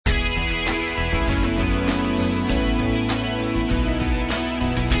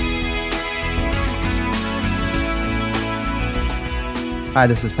Hi,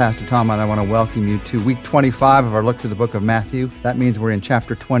 this is Pastor Tom, and I want to welcome you to week 25 of our look through the book of Matthew. That means we're in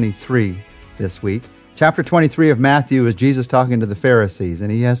chapter 23 this week. Chapter 23 of Matthew is Jesus talking to the Pharisees, and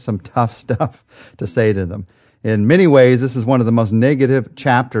he has some tough stuff to say to them. In many ways, this is one of the most negative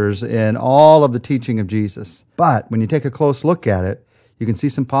chapters in all of the teaching of Jesus. But when you take a close look at it, you can see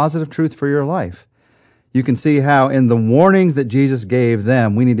some positive truth for your life. You can see how in the warnings that Jesus gave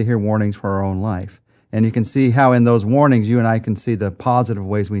them, we need to hear warnings for our own life. And you can see how in those warnings, you and I can see the positive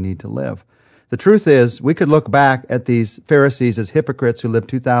ways we need to live. The truth is, we could look back at these Pharisees as hypocrites who lived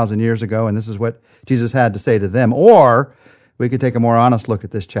 2,000 years ago, and this is what Jesus had to say to them. Or we could take a more honest look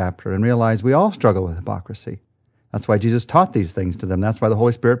at this chapter and realize we all struggle with hypocrisy. That's why Jesus taught these things to them. That's why the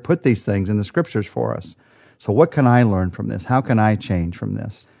Holy Spirit put these things in the Scriptures for us. So what can I learn from this? How can I change from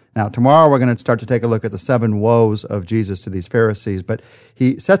this? Now, tomorrow we're going to start to take a look at the 7 woes of Jesus to these Pharisees, but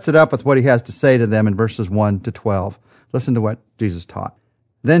he sets it up with what he has to say to them in verses 1 to 12. Listen to what Jesus taught.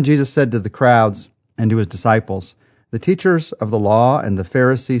 Then Jesus said to the crowds and to his disciples, "The teachers of the law and the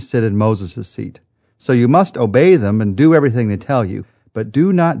Pharisees sit in Moses' seat. So you must obey them and do everything they tell you, but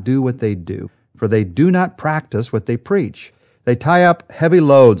do not do what they do, for they do not practice what they preach. They tie up heavy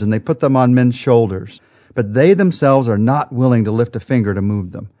loads and they put them on men's shoulders, but they themselves are not willing to lift a finger to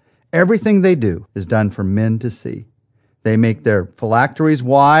move them. Everything they do is done for men to see. They make their phylacteries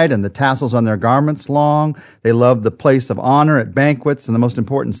wide and the tassels on their garments long. They love the place of honor at banquets and the most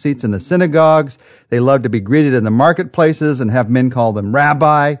important seats in the synagogues. They love to be greeted in the marketplaces and have men call them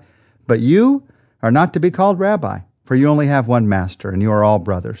rabbi. But you are not to be called rabbi, for you only have one master, and you are all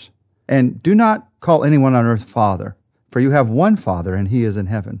brothers. And do not call anyone on earth father, for you have one Father, and he is in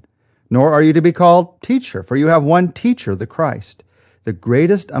heaven. Nor are you to be called teacher, for you have one teacher, the Christ. The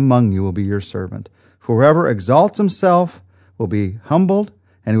greatest among you will be your servant. Whoever exalts himself will be humbled,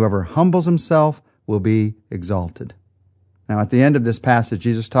 and whoever humbles himself will be exalted." Now, at the end of this passage,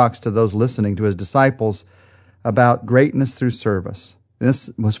 Jesus talks to those listening, to his disciples, about greatness through service.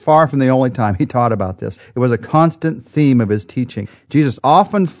 This was far from the only time he taught about this. It was a constant theme of his teaching. Jesus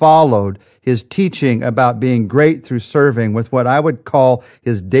often followed his teaching about being great through serving with what I would call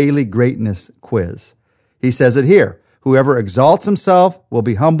his daily greatness quiz. He says it here. Whoever exalts himself will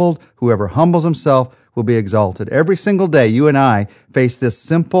be humbled. Whoever humbles himself will be exalted. Every single day, you and I face this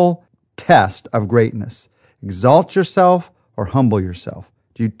simple test of greatness. Exalt yourself or humble yourself.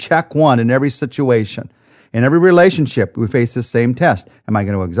 You check one in every situation. In every relationship, we face this same test. Am I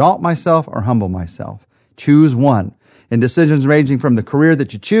going to exalt myself or humble myself? Choose one. In decisions ranging from the career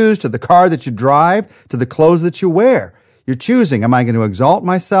that you choose, to the car that you drive, to the clothes that you wear, you're choosing, am I going to exalt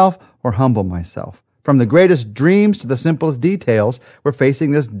myself or humble myself? From the greatest dreams to the simplest details, we're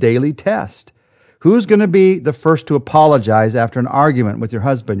facing this daily test. Who's going to be the first to apologize after an argument with your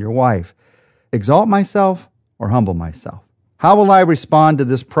husband, your wife? Exalt myself or humble myself? How will I respond to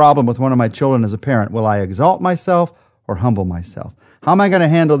this problem with one of my children as a parent? Will I exalt myself or humble myself? How am I going to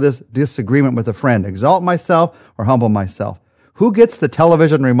handle this disagreement with a friend? Exalt myself or humble myself? Who gets the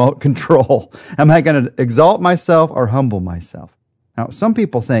television remote control? Am I going to exalt myself or humble myself? Now, some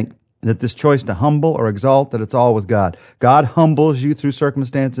people think that this choice to humble or exalt, that it's all with God. God humbles you through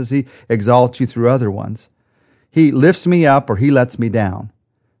circumstances. He exalts you through other ones. He lifts me up or he lets me down.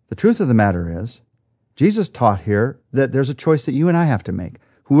 The truth of the matter is, Jesus taught here that there's a choice that you and I have to make.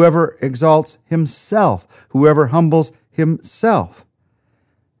 Whoever exalts himself, whoever humbles himself.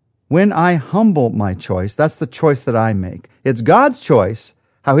 When I humble my choice, that's the choice that I make. It's God's choice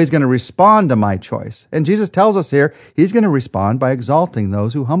how he's going to respond to my choice. And Jesus tells us here, he's going to respond by exalting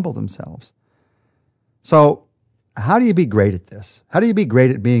those who humble themselves. So how do you be great at this? How do you be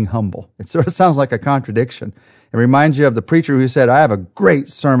great at being humble? It sort of sounds like a contradiction. It reminds you of the preacher who said, I have a great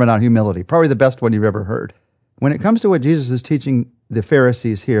sermon on humility, probably the best one you've ever heard. When it comes to what Jesus is teaching the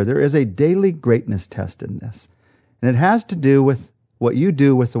Pharisees here, there is a daily greatness test in this. And it has to do with what you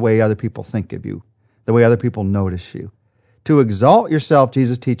do with the way other people think of you, the way other people notice you. To exalt yourself,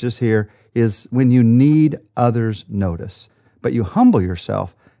 Jesus teaches here, is when you need others' notice. But you humble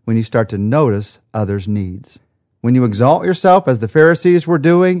yourself when you start to notice others' needs. When you exalt yourself, as the Pharisees were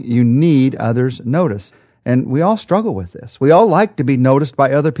doing, you need others' notice. And we all struggle with this. We all like to be noticed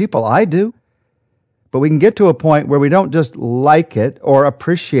by other people. I do. But we can get to a point where we don't just like it or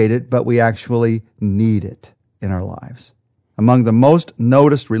appreciate it, but we actually need it in our lives. Among the most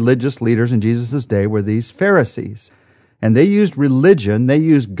noticed religious leaders in Jesus' day were these Pharisees. And they used religion, they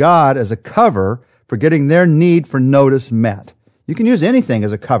used God as a cover for getting their need for notice met. You can use anything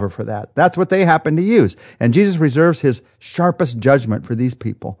as a cover for that. That's what they happen to use. And Jesus reserves his sharpest judgment for these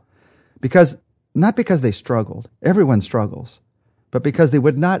people. Not because they struggled. Everyone struggles. But because they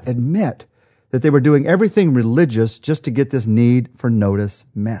would not admit that they were doing everything religious just to get this need for notice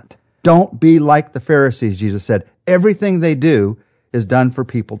met. Don't be like the Pharisees, Jesus said. Everything they do is done for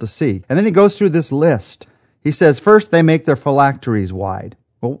people to see. And then he goes through this list. He says, first, they make their phylacteries wide.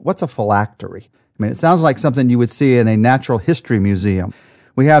 Well, what's a phylactery? I mean, it sounds like something you would see in a natural history museum.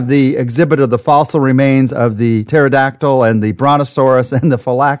 We have the exhibit of the fossil remains of the pterodactyl and the brontosaurus and the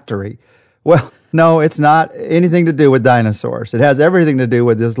phylactery. Well, no, it's not anything to do with dinosaurs. It has everything to do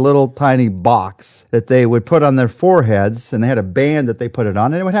with this little tiny box that they would put on their foreheads, and they had a band that they put it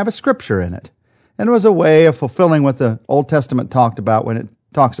on, and it would have a scripture in it. And it was a way of fulfilling what the Old Testament talked about when it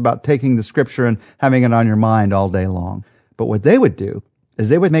talks about taking the scripture and having it on your mind all day long. But what they would do is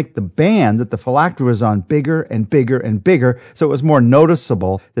they would make the band that the phylactery was on bigger and bigger and bigger, so it was more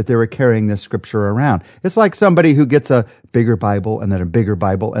noticeable that they were carrying this scripture around. It's like somebody who gets a bigger Bible and then a bigger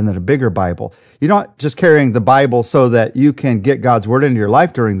Bible and then a bigger Bible. You're not just carrying the Bible so that you can get God's word into your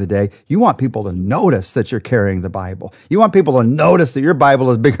life during the day. You want people to notice that you're carrying the Bible. You want people to notice that your Bible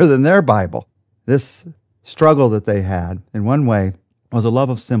is bigger than their Bible. This struggle that they had, in one way, was a love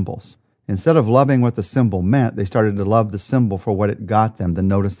of symbols. Instead of loving what the symbol meant, they started to love the symbol for what it got them, the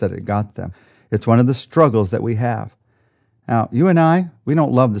notice that it got them. It's one of the struggles that we have. Now, you and I, we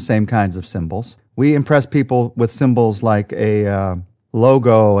don't love the same kinds of symbols. We impress people with symbols like a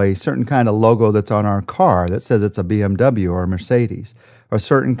logo, a certain kind of logo that's on our car that says it's a BMW or a Mercedes, or a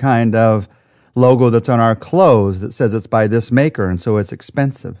certain kind of logo that's on our clothes that says it's by this maker and so it's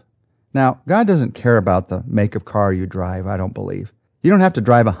expensive. Now, God doesn't care about the make of car you drive, I don't believe. You don't have to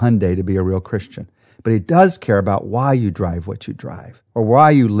drive a Hyundai to be a real Christian, but he does care about why you drive what you drive, or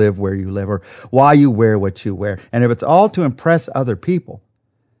why you live where you live, or why you wear what you wear. And if it's all to impress other people,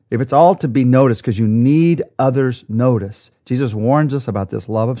 if it's all to be noticed because you need others' notice, Jesus warns us about this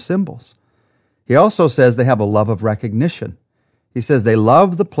love of symbols. He also says they have a love of recognition. He says they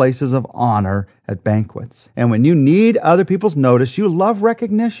love the places of honor at banquets. And when you need other people's notice, you love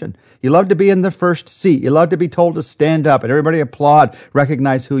recognition. You love to be in the first seat. You love to be told to stand up and everybody applaud,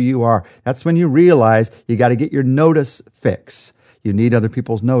 recognize who you are. That's when you realize you got to get your notice fix. You need other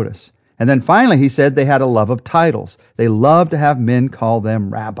people's notice. And then finally, he said they had a love of titles. They love to have men call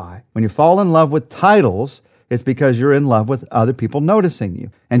them rabbi. When you fall in love with titles, it's because you're in love with other people noticing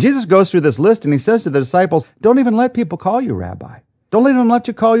you. And Jesus goes through this list and he says to the disciples, don't even let people call you rabbi. Don't let them let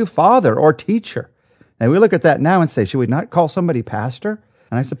you call you father or teacher. And we look at that now and say, should we not call somebody pastor?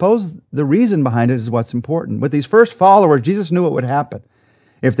 And I suppose the reason behind it is what's important. With these first followers, Jesus knew what would happen.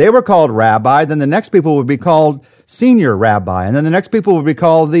 If they were called rabbi, then the next people would be called senior rabbi, and then the next people would be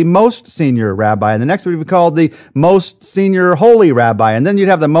called the most senior rabbi, and the next would be called the most senior holy rabbi, and then you'd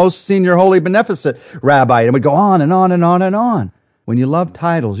have the most senior holy beneficent rabbi, and it would go on and on and on and on. When you love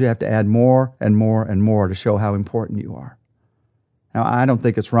titles, you have to add more and more and more to show how important you are. Now, I don't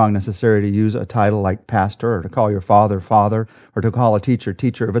think it's wrong necessarily to use a title like pastor or to call your father, father, or to call a teacher,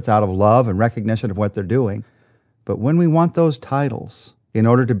 teacher if it's out of love and recognition of what they're doing. But when we want those titles in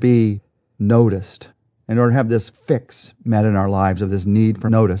order to be noticed, in order to have this fix met in our lives of this need for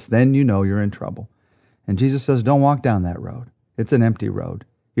notice, then you know you're in trouble. And Jesus says, don't walk down that road. It's an empty road.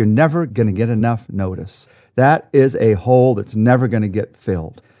 You're never going to get enough notice. That is a hole that's never going to get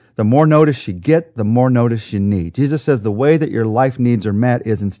filled. The more notice you get, the more notice you need. Jesus says the way that your life needs are met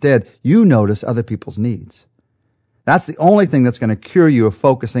is instead you notice other people's needs. That's the only thing that's going to cure you of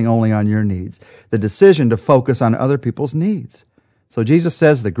focusing only on your needs, the decision to focus on other people's needs. So Jesus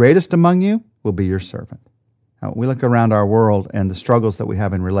says the greatest among you will be your servant. Now, we look around our world and the struggles that we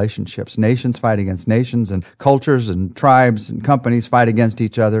have in relationships. Nations fight against nations, and cultures and tribes and companies fight against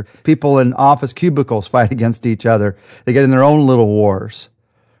each other. People in office cubicles fight against each other. They get in their own little wars.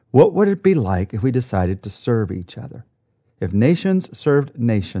 What would it be like if we decided to serve each other? If nations served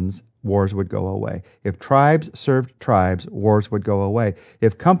nations, wars would go away. If tribes served tribes, wars would go away.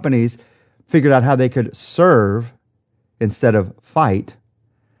 If companies figured out how they could serve instead of fight,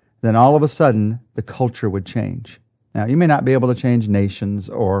 then all of a sudden the culture would change. Now, you may not be able to change nations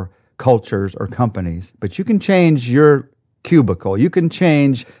or cultures or companies, but you can change your cubicle. You can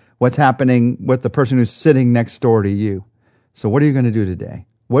change what's happening with the person who's sitting next door to you. So what are you going to do today?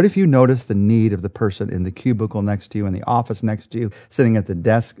 What if you notice the need of the person in the cubicle next to you, in the office next to you, sitting at the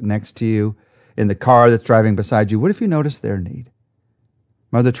desk next to you, in the car that's driving beside you? What if you notice their need?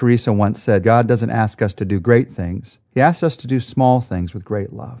 Mother Teresa once said, God doesn't ask us to do great things. He asks us to do small things with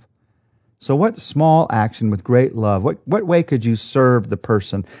great love. So what small action with great love, what way could you serve the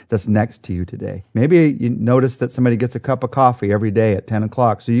person that's next to you today? Maybe you notice that somebody gets a cup of coffee every day at 10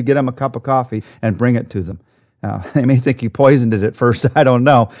 o'clock, so you get them a cup of coffee and bring it to them. Now, they may think you poisoned it at first, I don't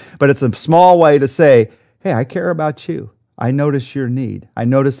know, but it's a small way to say, hey, I care about you. I notice your need. I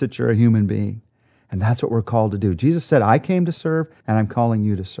notice that you're a human being. And that's what we're called to do. Jesus said, I came to serve, and I'm calling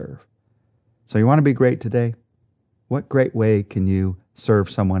you to serve. So you want to be great today? What great way can you serve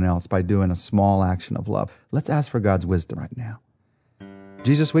someone else by doing a small action of love? Let's ask for God's wisdom right now.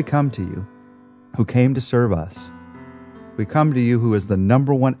 Jesus, we come to you, who came to serve us. We come to you, who is the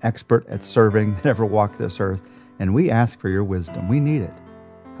number one expert at serving that ever walked this earth, and we ask for your wisdom. We need it.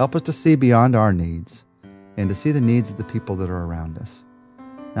 Help us to see beyond our needs and to see the needs of the people that are around us.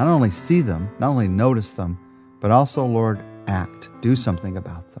 Not only see them, not only notice them, but also, Lord, act. Do something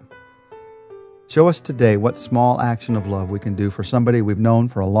about them. Show us today what small action of love we can do for somebody we've known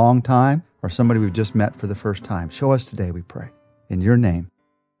for a long time or somebody we've just met for the first time. Show us today, we pray. In your name,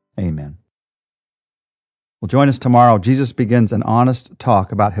 amen. Well, join us tomorrow. Jesus begins an honest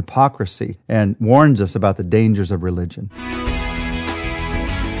talk about hypocrisy and warns us about the dangers of religion.